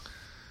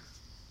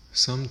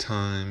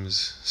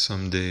Sometimes,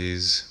 some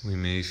days, we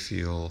may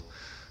feel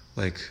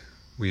like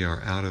we are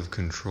out of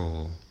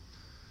control,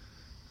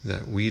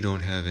 that we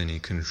don't have any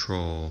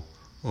control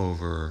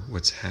over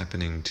what's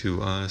happening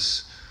to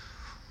us,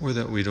 or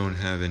that we don't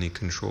have any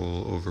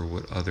control over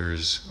what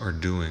others are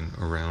doing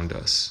around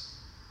us.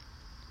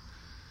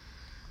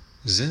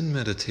 Zen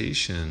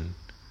meditation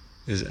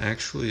is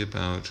actually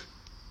about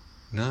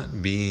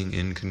not being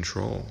in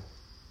control.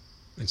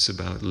 It's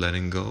about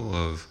letting go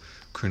of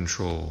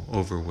control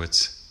over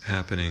what's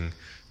happening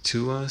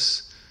to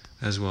us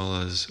as well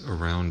as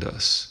around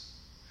us.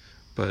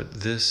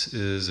 But this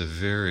is a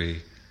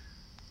very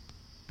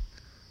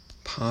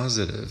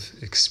positive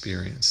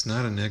experience,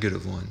 not a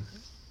negative one,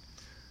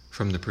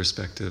 from the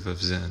perspective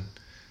of Zen,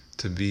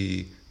 to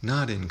be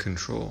not in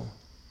control.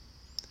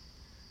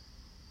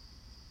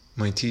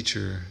 My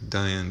teacher,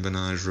 Dayan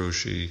Banaj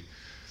Roshi,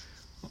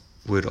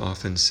 would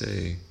often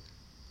say,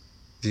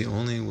 the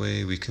only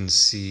way we can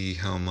see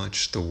how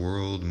much the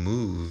world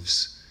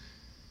moves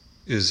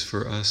is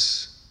for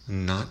us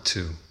not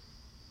to.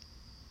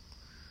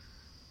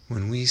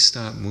 When we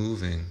stop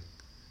moving,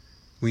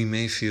 we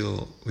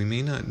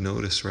may not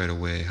notice right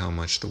away how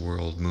much the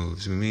world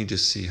moves. We may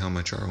just see how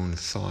much our own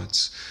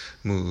thoughts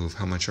move,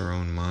 how much our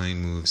own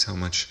mind moves, how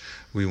much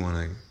we want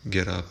to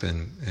get up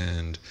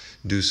and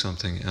do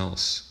something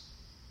else.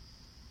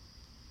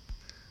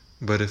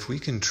 But if we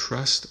can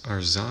trust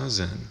our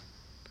Zazen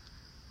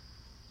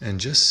and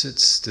just sit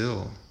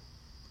still,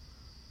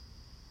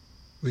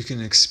 we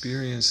can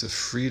experience the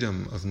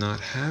freedom of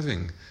not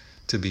having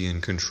to be in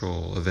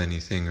control of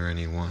anything or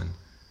anyone.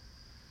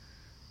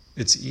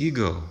 It's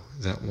ego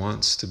that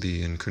wants to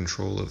be in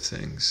control of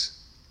things.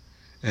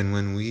 And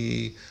when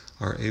we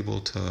are able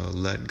to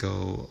let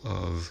go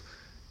of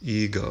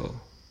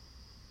ego,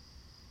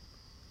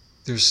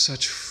 there's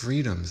such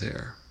freedom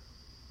there.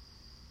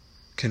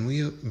 Can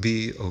we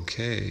be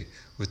okay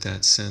with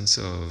that sense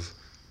of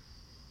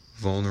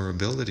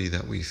vulnerability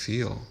that we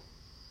feel?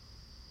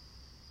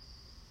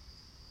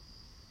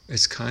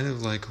 It's kind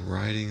of like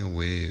riding a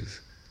wave.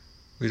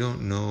 We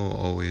don't know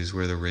always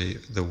where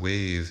the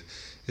wave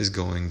is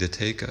going to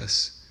take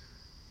us.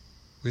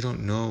 We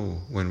don't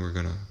know when we're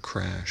going to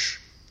crash.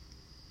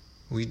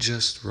 We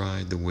just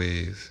ride the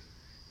wave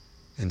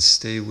and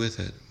stay with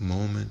it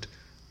moment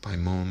by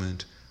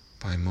moment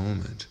by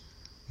moment,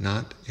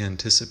 not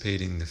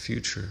anticipating the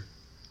future.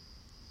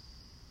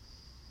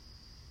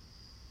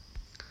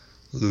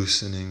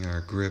 Loosening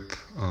our grip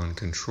on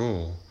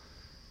control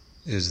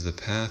is the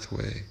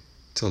pathway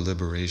to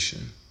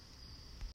liberation.